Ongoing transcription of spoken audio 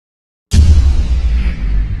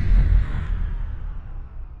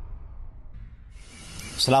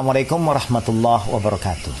Assalamualaikum warahmatullahi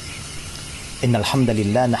wabarakatuh. Innal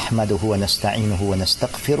hamdalillah nahmaduhu wa nasta'inuhu wa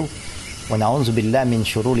nastaghfiruh wa na'udzu billahi min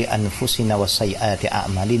shururi anfusina wa sayyiati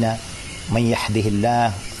a'malina. Man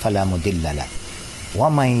yahdihillahu fala mudilla lahu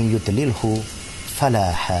wa man yudlilhu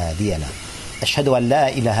fala hadiya lahu. Asyhadu an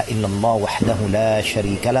la ilaha illallah wahdahu la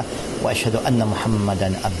syarika lah wa asyhadu anna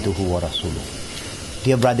Muhammadan abduhu wa rasuluh.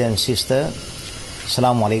 Dear brother and sister,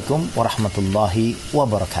 Assalamualaikum warahmatullahi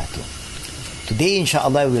wabarakatuh. Today,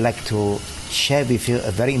 inshallah, we would like to share with you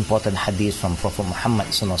a very important hadith from Prophet Muhammad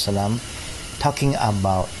SAW, talking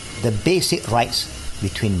about the basic rights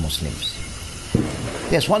between Muslims.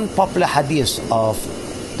 There's one popular hadith of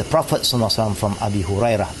the Prophet SAW from Abi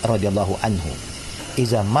Hurairah radiallahu anhu.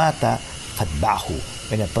 Iza mata fatba'hu.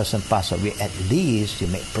 When a person passes away, at least you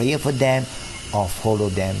make prayer for them or follow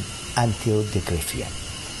them until the graveyard.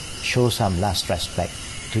 Show some last respect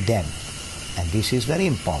to them. And this is very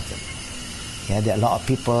important. That a lot of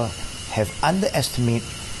people have underestimated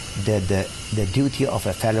the duty of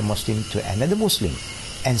a fellow Muslim to another Muslim.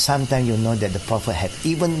 And sometimes you know that the Prophet had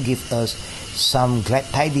even give us some glad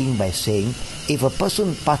tidings by saying, if a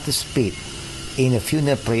person participates in a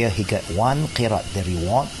funeral prayer, he get one qirat, the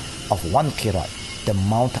reward of one qirat. The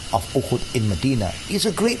Mount of Uhud in Medina is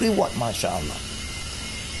a great reward, mashallah.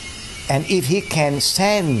 And if he can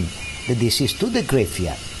send the deceased to the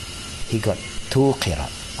graveyard, he got 2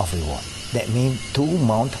 qirat of reward. That means 2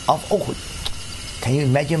 Mount of Uhud. Can you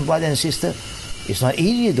imagine, brother and sister? It's not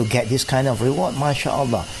easy to get this kind of reward,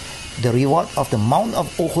 mashallah. The reward of the Mount of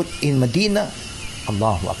Uhud in Medina,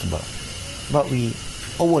 Allahu Akbar. But we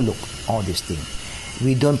overlook all these things.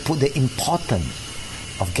 We don't put the importance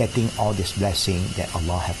of getting all this blessing that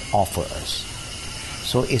Allah have offered us.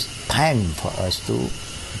 So it's time for us to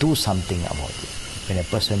do something about it. When a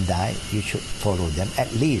person dies, you should follow them. At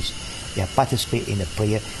least they participate in the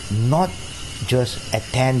prayer, not just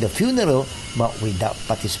attend the funeral, but without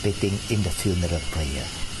participating in the funeral prayer.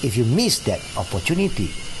 If you miss that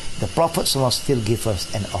opportunity, the Prophet still give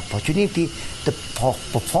us an opportunity to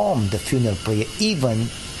perform the funeral prayer even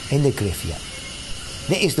in the graveyard.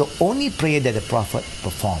 That is the only prayer that the Prophet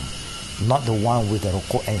performed, not the one with the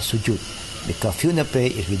ruku' and sujud, because funeral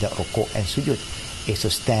prayer is without ruku' and sujud. It's to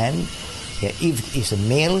stand. If it's a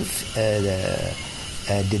male,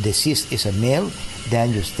 the deceased is a male,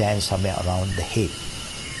 then you stand somewhere around the head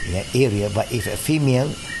area. But if a female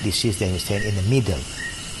deceased, then you stand in the middle,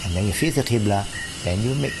 and then you face the Qibla, then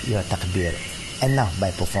you make your takbir. And now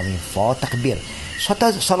by performing 4 takbir,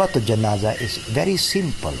 Salatul Janazah is very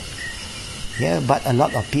simple. But a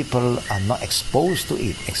lot of people are not exposed to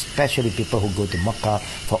it, especially people who go to Makkah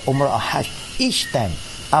for Umrah or Hajj. Each time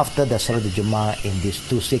after the Salat al-Jumu'ah in these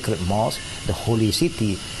 2 sacred mosques, the holy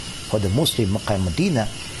city for the Muslim, Makkah and Medina,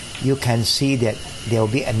 you can see that there will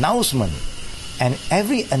be announcement, and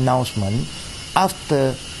every announcement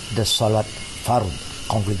after the Salat Fard,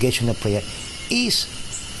 congregational prayer, is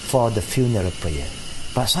for the funeral prayer.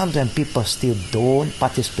 But sometimes people still don't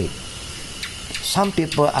participate. Some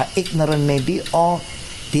people are ignorant maybe, or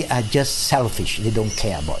they are just selfish. They don't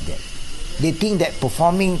care about that. They think that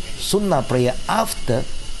performing Sunnah prayer after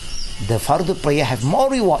the Fardu prayer have more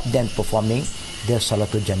reward than performing the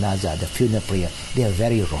Salatul Janazah, the funeral prayer. They are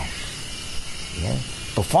very wrong.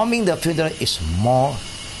 Performing the funeral is more,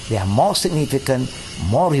 they are more significant,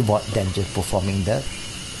 more reward than just performing the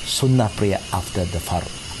Sunnah prayer after the Fard.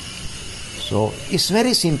 So it's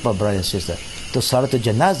very simple, brother and sister. To Salatul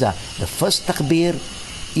Janazah, the first takbir,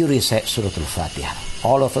 you recite Surah Al-Fatiha.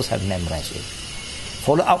 All of us have memorized it.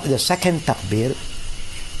 Follow up with the second takbir,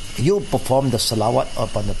 you perform the salawat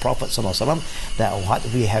upon the Prophet ﷺ, that what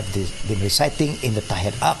we have been reciting in the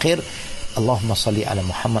Tahiyat Akhir. Allahumma salli ala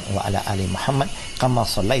Muhammad wa ala ali Muhammad kama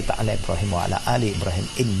sallaita ala Ibrahim wa ala ali Ibrahim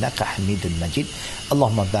innaka hamidun majid.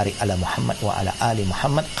 Allahumma barik ala Muhammad wa ala ali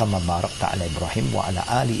Muhammad kama barakta ala Ibrahim wa ala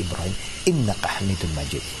ali Ibrahim innaka hamidun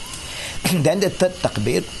majid. Then the third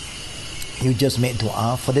takbir, you just make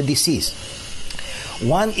dua for the deceased.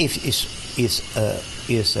 One if is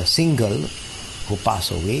a single who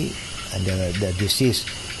passed away, and the deceased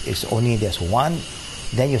is only there's one,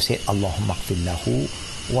 then you say Allahumma gfirlahu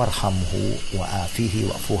warhamhu wa afihi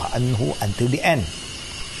wa'fuh anhu until the end.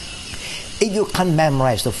 If you can't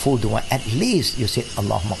memorize the full dua, at least you say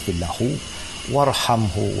Allahumma gfirlahu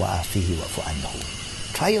warhamhu wa afihi wa'fuh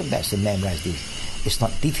anhu. Try your best to memorize this. It's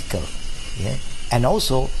not difficult. And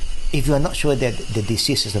also, if you are not sure that the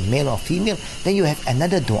deceased is a male or female, then you have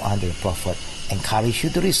another dua that the Prophet encourage you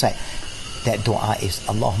to recite. That dua is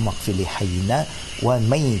Allahumma gfirli hayyina wa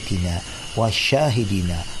mayyitina wa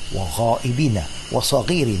shahidina wa ghaibina wa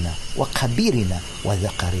saghirina wa kabirina wa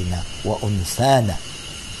dhakarina wa unsana.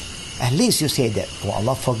 At least you say that, oh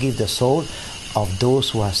Allah, forgive the soul of those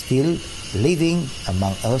who are still living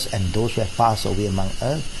among us and those who have passed away among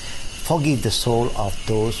us. Forgive the soul of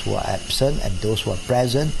those who are absent and those who are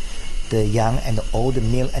present, the young and the old, the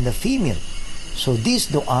male and the female. So this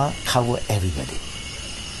dua cover everybody.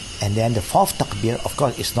 And then the fourth takbir, of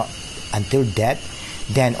course, is not until death.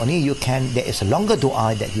 Then only you can, there is a longer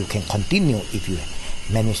dua that you can continue if you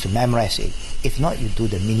manage to memorize it. If not, you do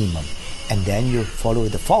the minimum. And then you follow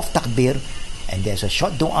the fourth takbir, and there's a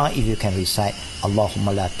short dua if you can recite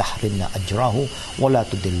Allahumma la tahrimna ajrahu wa la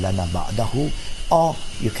tudillana ba'dahu, or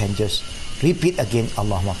you can just repeat again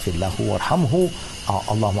Allahumma gfir lahu warhamhu, or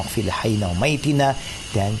Allahumma gfir li hayyina wa maytina.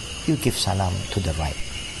 Then you give salam to the right.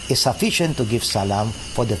 It's sufficient to give salam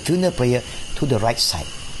for the funeral prayer to the right side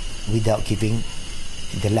without giving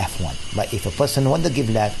the left one. But if a person wants to give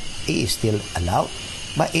left, it is still allowed,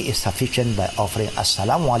 but it is sufficient by offering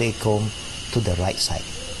assalamu alaikum to the right side.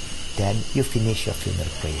 Then you finish your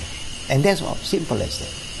funeral prayer. And that's all, simple as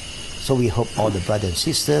that. So we hope all the brothers and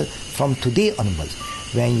sisters, from today onwards,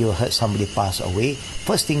 when you heard somebody pass away,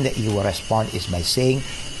 first thing that you will respond is by saying,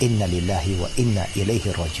 Inna lillahi wa inna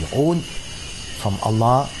ilayhi raji'un. From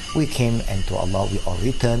Allah we came, and to Allah we all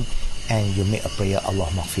return. And you make a prayer,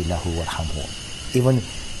 Allahumma gfir lahu warhamhu. Even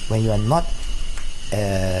when you are not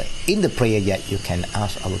in the prayer yet, you can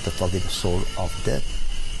ask Allah to forgive the soul of the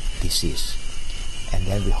deceased. And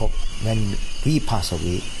then we hope when we pass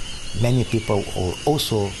away, many people will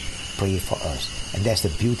also pray for us. And that's the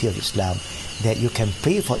beauty of Islam, that you can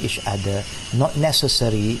pray for each other, not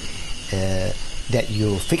necessary that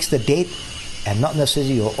you fix the date, and not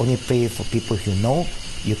necessarily you only pray for people you know.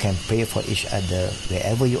 You can pray for each other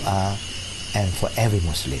wherever you are, and for every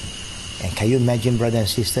Muslim. And can you imagine, brother and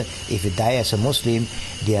sister, if you die as a Muslim,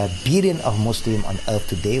 there are billions of Muslims on earth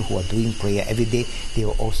today who are doing prayer every day. They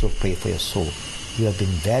will also pray for your soul. You have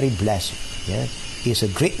been very blessed. Yeah? It's a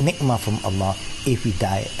great ni'mah from Allah if we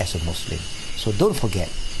die as a Muslim. So don't forget,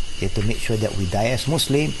 you have to make sure that we die as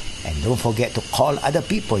Muslim, and don't forget to call other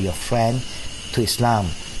people, your friend, to Islam,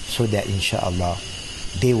 so that inshallah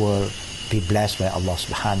they will be blessed by Allah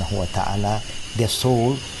subhanahu wa ta'ala. Their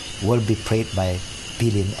soul will be prayed by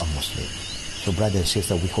billions of Muslims. So brothers and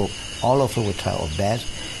sisters, we hope all of us will try our best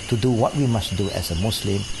to do what we must do as a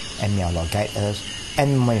Muslim, and may Allah guide us,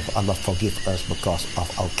 and may Allah forgive us because of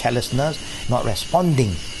our carelessness, not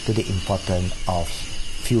responding to the importance of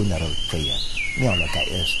funeral prayer. May Allah guide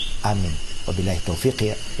us. Amin. Wabillahi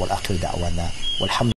tawfiq wal akhir da'wana walhamdulillah.